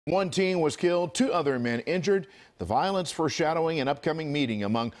One teen was killed, 2 other men injured. The violence foreshadowing an upcoming meeting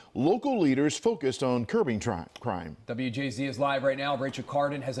among local leaders focused on curbing crime. WJZ is live right now. Rachel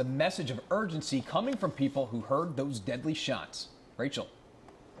Carden has a message of urgency coming from people who heard those deadly shots. Rachel.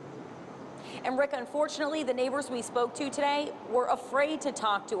 And Rick, unfortunately, the neighbors we spoke to today were afraid to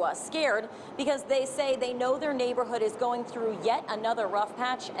talk to us, scared because they say they know their neighborhood is going through yet another rough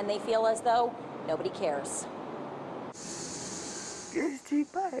patch and they feel as though nobody cares. It's too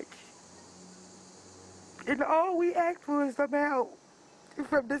much. And all we ask for is some help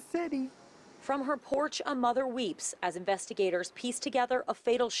from the city. From her porch, a mother weeps as investigators piece together a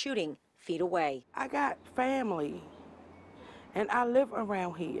fatal shooting feet away. I got family, and I live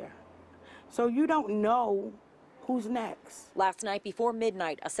around here. So you don't know who's next. Last night before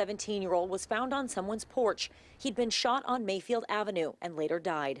midnight, a 17-year-old was found on someone's porch. He'd been shot on Mayfield Avenue and later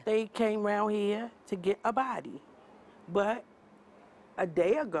died. They came around here to get a body, but a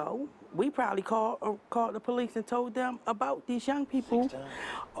day ago, we probably called the police and told them about these young people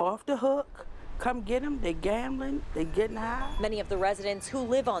off the hook. Come get them, they're gambling, they're getting high. Many of the residents who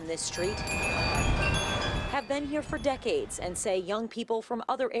live on this street have been here for decades and say young people from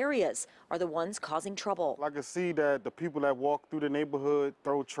other areas are the ones causing trouble. I can see that the people that walk through the neighborhood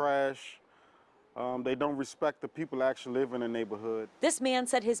throw trash. They don't respect the people that actually live in the neighborhood. This man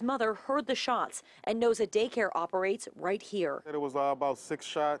said his mother heard the shots and knows a daycare operates right here. It was about 6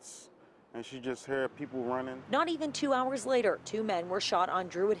 shots, and she just heard people running. Not even 2 hours later, 2 men were shot on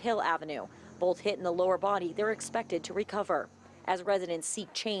Druid Hill Avenue. Both hit in the lower body. They're expected to recover. As residents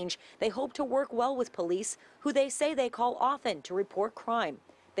seek change, they hope to work well with police, who they say they call often to report crime.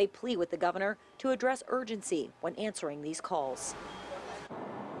 They plead with the governor to address urgency when answering these calls.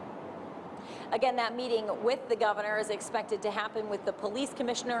 Again, that meeting with the governor is expected to happen with the police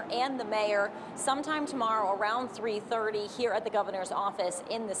commissioner and the mayor sometime tomorrow around 3:30 here at the governor's office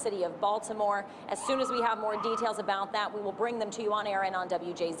in the city of Baltimore. As soon as we have more details about that, we will bring them to you on air and on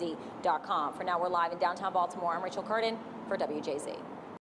WJZ.com. For now, we're live in downtown Baltimore. I'm Rachel Carden for WJZ.